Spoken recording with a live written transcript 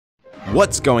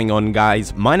What's going on,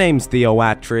 guys? My name's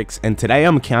Theoatrix, and today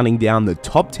I'm counting down the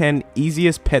top 10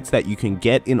 easiest pets that you can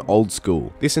get in old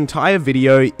school. This entire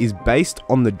video is based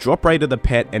on the drop rate of the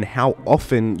pet and how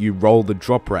often you roll the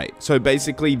drop rate. So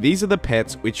basically, these are the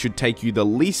pets which should take you the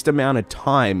least amount of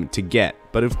time to get.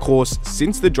 But of course,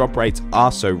 since the drop rates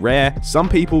are so rare, some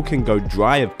people can go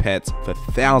dry of pets for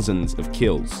thousands of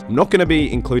kills. I'm not going to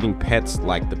be including pets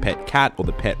like the pet cat or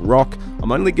the pet rock.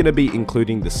 I'm only going to be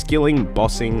including the skilling,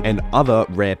 bossing, and other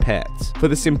rare pets. For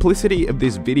the simplicity of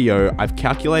this video, I've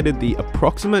calculated the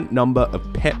approximate number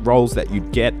of pet rolls that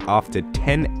you'd get after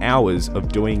 10 hours of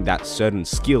doing that certain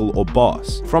skill or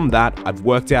boss. From that, I've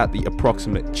worked out the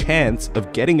approximate chance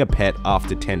of getting a pet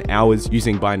after 10 hours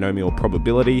using binomial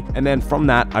probability, and then from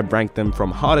that, I've ranked them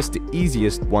from hardest to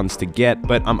easiest ones to get,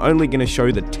 but I'm only going to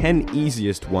show the 10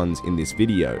 easiest ones in this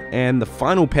video. And the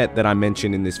final pet that I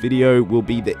mentioned in this video will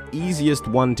be the easiest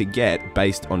one to get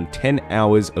based on 10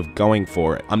 hours of going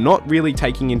for it. I'm not really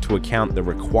taking into account the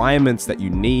requirements that you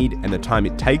need and the time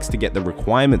it takes to get the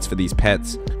requirements for these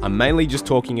pets. I'm mainly just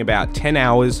talking about 10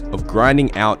 hours of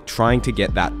grinding out trying to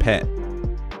get that pet.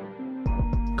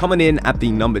 Coming in at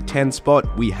the number 10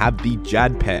 spot, we have the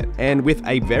Jad pet. And with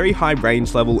a very high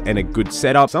range level and a good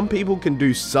setup, some people can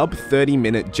do sub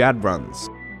 30-minute Jad runs.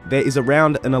 There is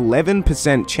around an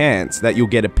 11% chance that you'll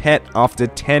get a pet after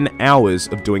 10 hours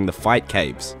of doing the fight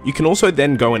caves. You can also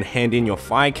then go and hand in your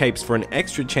fire capes for an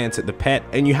extra chance at the pet,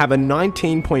 and you have a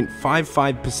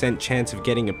 19.55% chance of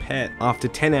getting a pet after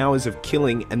 10 hours of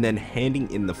killing and then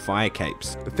handing in the fire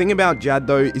capes. The thing about Jad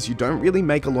though is you don't really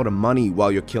make a lot of money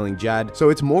while you're killing Jad, so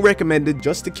it's more recommended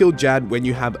just to kill Jad when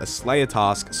you have a Slayer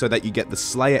task so that you get the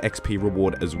Slayer XP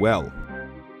reward as well.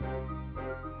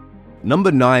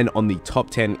 Number 9 on the top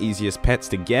 10 easiest pets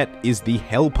to get is the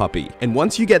Hell Puppy. And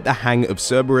once you get the hang of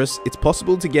Cerberus, it's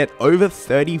possible to get over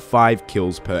 35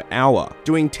 kills per hour.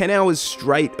 Doing 10 hours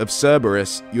straight of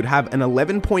Cerberus, you'd have an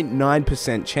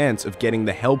 11.9% chance of getting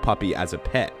the Hell Puppy as a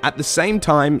pet. At the same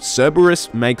time,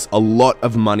 Cerberus makes a lot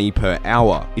of money per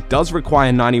hour. It does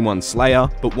require 91 Slayer,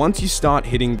 but once you start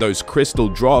hitting those crystal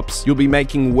drops, you'll be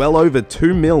making well over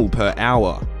 2 mil per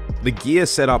hour. The gear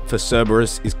setup for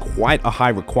Cerberus is quite a high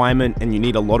requirement and you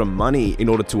need a lot of money in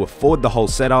order to afford the whole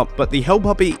setup, but the Hell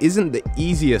Puppy isn't the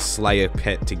easiest Slayer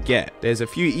pet to get. There's a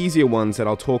few easier ones that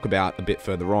I'll talk about a bit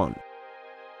further on.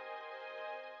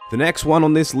 The next one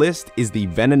on this list is the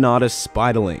Venenatus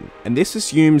Spiderling, and this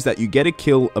assumes that you get a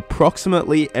kill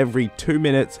approximately every 2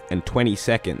 minutes and 20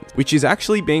 seconds, which is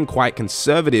actually being quite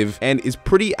conservative and is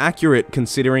pretty accurate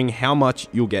considering how much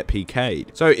you'll get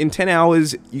PK'd. So in 10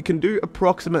 hours, you can do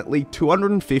approximately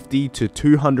 250 to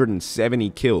 270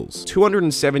 kills.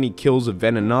 270 kills of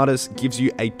Venenatus gives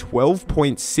you a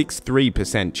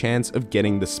 12.63% chance of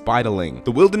getting the Spiderling.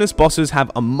 The Wilderness bosses have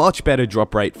a much better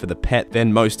drop rate for the pet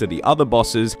than most of the other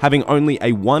bosses, having only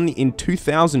a 1 in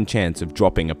 2,000 chance of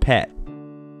dropping a pet.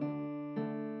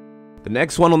 The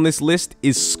next one on this list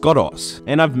is Skotizo,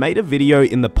 and I've made a video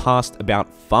in the past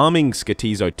about farming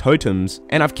Skotizo totems,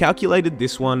 and I've calculated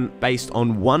this one based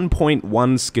on 1.1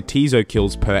 Skotizo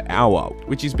kills per hour,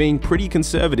 which is being pretty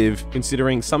conservative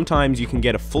considering sometimes you can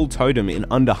get a full totem in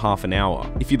under half an hour.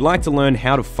 If you'd like to learn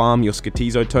how to farm your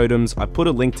Skotizo totems, I've put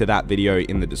a link to that video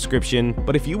in the description,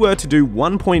 but if you were to do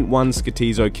 1.1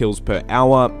 Skotizo kills per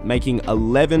hour, making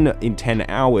 11 in 10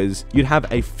 hours, you'd have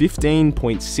a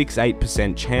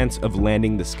 15.68% chance of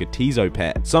landing the Skotizo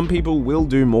pet. Some people will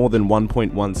do more than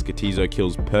 1.1 Skotizo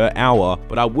kills per hour,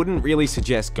 but I wouldn't really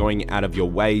suggest going out of your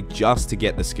way just to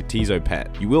get the Skotizo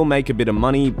pet. You will make a bit of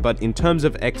money, but in terms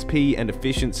of XP and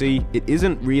efficiency, it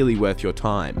isn't really worth your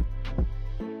time.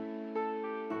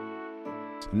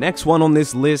 Next one on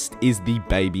this list is the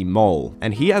Baby Mole,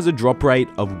 and he has a drop rate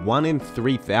of 1 in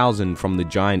 3,000 from the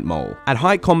Giant Mole. At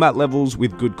high combat levels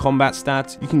with good combat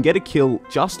stats, you can get a kill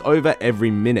just over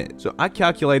every minute. So I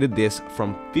calculated this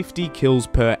from 50 kills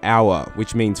per hour,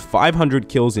 which means 500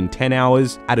 kills in 10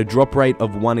 hours at a drop rate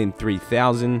of 1 in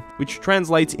 3,000, which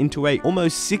translates into a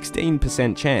almost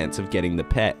 16% chance of getting the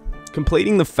pet.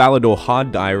 Completing the Falador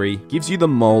Hard Diary gives you the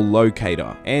Mole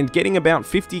Locator, and getting about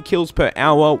 50 kills per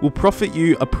hour will profit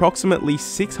you approximately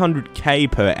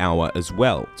 600k per hour as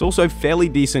well. It's also fairly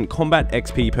decent combat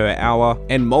XP per hour,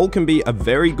 and Mole can be a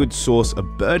very good source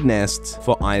of bird nests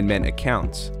for Iron Man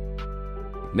accounts.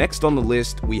 Next on the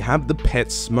list, we have the pet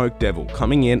Smoke Devil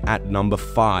coming in at number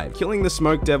 5. Killing the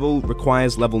Smoke Devil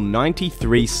requires level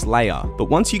 93 Slayer, but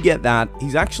once you get that,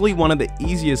 he's actually one of the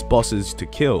easiest bosses to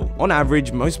kill. On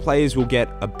average, most players will get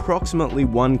approximately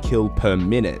 1 kill per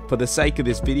minute. For the sake of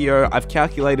this video, I've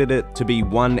calculated it to be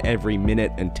 1 every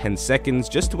minute and 10 seconds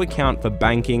just to account for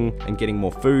banking and getting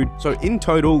more food. So in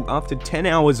total, after 10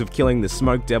 hours of killing the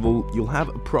Smoke Devil, you'll have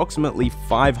approximately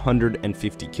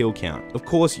 550 kill count. Of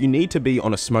course, you need to be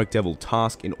on a Smoke Devil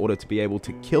task in order to be able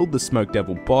to kill the Smoke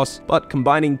Devil boss, but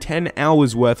combining 10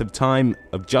 hours worth of time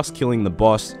of just killing the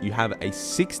boss, you have a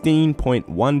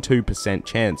 16.12%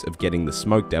 chance of getting the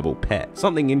Smoke Devil pet.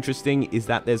 Something interesting is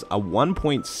that there's a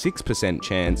 1.6%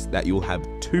 chance that you'll have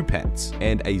 2 pets,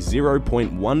 and a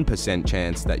 0.1%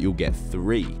 chance that you'll get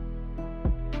 3.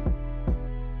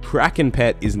 Kraken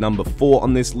pet is number 4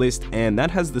 on this list, and that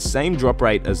has the same drop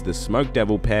rate as the Smoke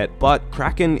Devil pet, but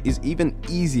Kraken is even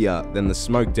easier than the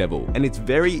Smoke Devil, and it's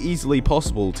very easily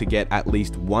possible to get at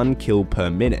least 1 kill per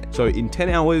minute. So in 10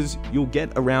 hours, you'll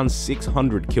get around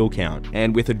 600 kill count,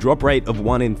 and with a drop rate of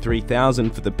 1 in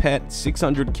 3,000 for the pet,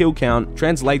 600 kill count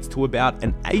translates to about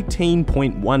an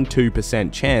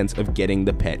 18.12% chance of getting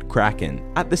the pet Kraken.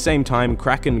 At the same time,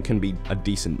 Kraken can be a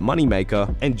decent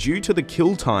moneymaker, and due to the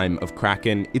kill time of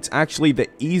Kraken, it's actually the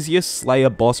easiest Slayer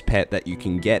boss pet that you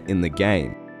can get in the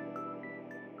game.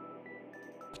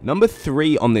 Number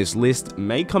 3 on this list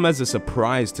may come as a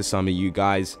surprise to some of you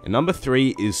guys, and number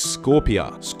 3 is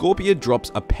Scorpia. Scorpia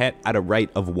drops a pet at a rate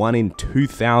of 1 in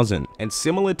 2,000, and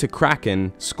similar to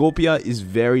Kraken, Scorpia is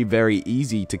very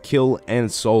easy to kill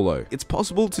and solo. It's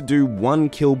possible to do 1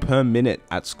 kill per minute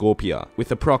at Scorpia,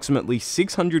 with approximately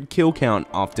 600 kill count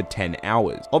after 10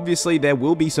 hours. Obviously, there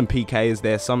will be some PKs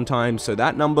there sometimes, so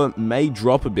that number may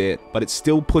drop a bit, but it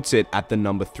still puts it at the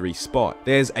number 3 spot.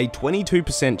 There's a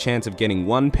 22% chance of getting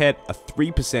 1 pet, a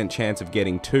 3% chance of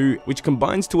getting 2, which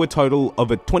combines to a total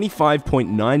of a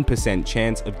 25.9%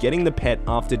 chance of getting the pet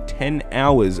after 10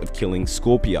 hours of killing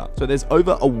Scorpia. So there's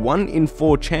over a 1 in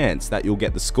 4 chance that you'll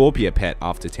get the Scorpia pet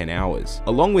after 10 hours.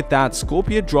 Along with that,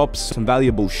 Scorpia drops some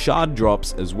valuable shard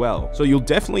drops as well, so you'll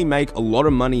definitely make a lot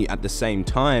of money at the same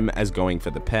time as going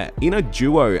for the pet. In a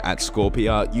duo at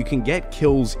Scorpia, you can get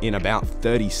kills in about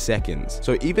 30 seconds,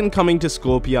 so even coming to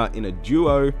Scorpia in a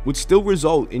duo would still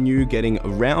result in you getting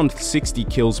around 60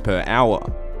 kills per hour.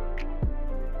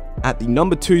 At the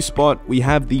number 2 spot, we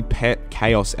have the pet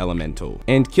Chaos Elemental.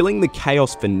 And killing the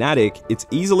Chaos Fanatic, it's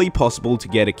easily possible to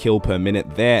get a kill per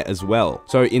minute there as well.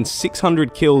 So in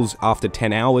 600 kills after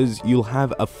 10 hours, you'll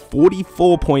have a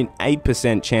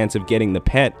 44.8% chance of getting the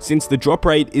pet, since the drop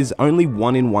rate is only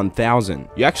 1 in 1,000.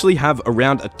 You actually have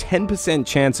around a 10%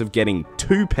 chance of getting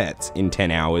 2 pets in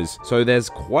 10 hours, so there's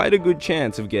quite a good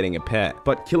chance of getting a pet.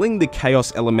 But killing the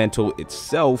Chaos Elemental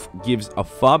itself gives a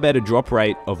far better drop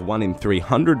rate of 1 in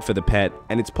 300 for the pet,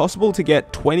 and it's possible to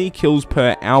get 20 kills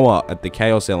per hour at the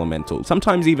Chaos Elemental,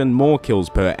 sometimes even more kills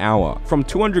per hour. From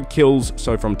 200 kills,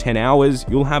 so from 10 hours,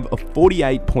 you'll have a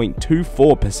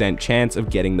 48.24% chance of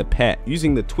getting the pet.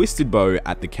 Using the Twisted Bow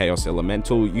at the Chaos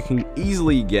Elemental, you can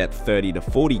easily get 30 to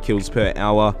 40 kills per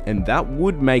hour, and that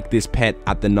would make this pet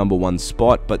at the number 1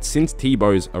 spot, but since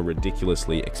T-bows are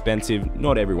ridiculously expensive,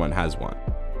 not everyone has one.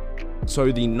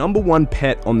 So the number 1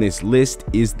 pet on this list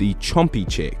is the Chompy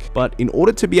Chick, but in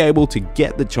order to be able to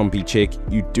get the Chompy Chick,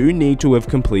 you do need to have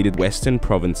completed Western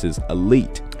Province's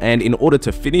Elite. And in order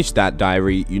to finish that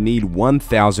diary, you need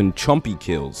 1,000 Chompy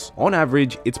kills. On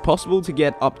average, it's possible to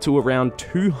get up to around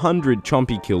 200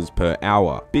 Chompy kills per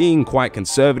hour. Being quite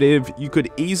conservative, you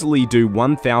could easily do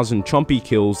 1,000 Chompy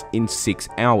kills in 6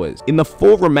 hours. In the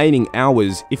 4 remaining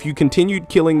hours, if you continued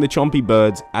killing the Chompy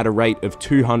birds at a rate of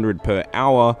 200 per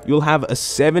hour, you'll have a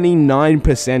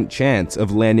 79% chance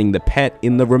of landing the pet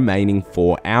in the remaining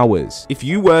 4 hours. If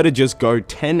you were to just go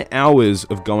 10 hours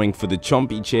of going for the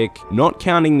Chompy Chick, not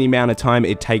counting the amount of time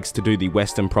it takes to do the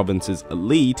Western Province's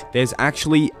Elite, there's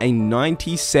actually a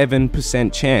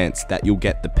 97% chance that you'll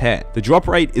get the pet. The drop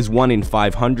rate is 1 in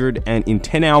 500, and in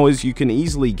 10 hours you can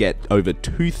easily get over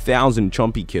 2,000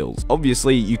 Chompy kills.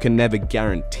 Obviously, you can never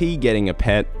guarantee getting a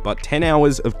pet, but 10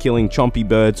 hours of killing Chompy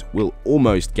birds will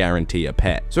almost guarantee a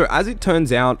pet. So as it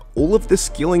turns out, all of the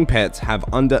skilling pets have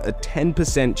under a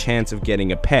 10% chance of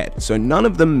getting a pet, so none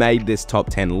of them made this top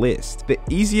 10 list. The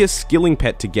easiest skilling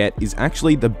pet to get is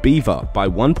actually the beaver by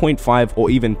 1.5 or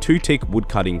even 2-tick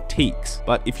woodcutting teaks.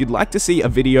 But if you'd like to see a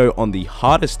video on the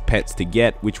hardest pets to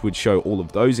get, which would show all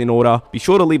of those in order, be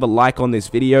sure to leave a like on this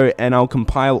video and I'll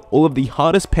compile all of the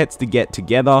hardest pets to get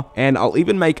together, and I'll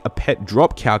even make a pet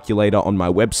drop calculator on my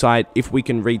website if we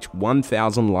can reach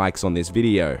 1,000 likes on this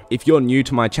video. If you're new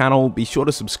to my channel, be sure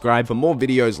to subscribe for more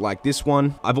videos like this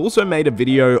one. I've also made a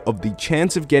video of the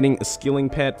chance of getting a skilling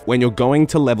pet when you're going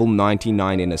to level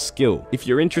 99 in a skill. If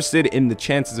you're interested in the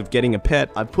chances of getting a pet,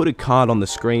 I've put a card on the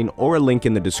screen or a link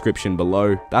in the description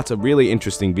below. That's a really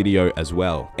interesting video as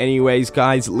well. Anyways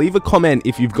guys, leave a comment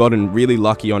if you've gotten really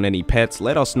lucky on any pets.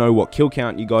 Let us know what kill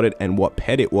count you got it and what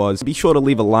pet it was. Be sure to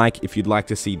leave a like if you'd like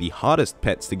to see the hardest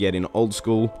pets to get in old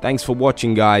school. Thanks for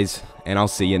watching guys, and I'll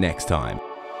see you next time.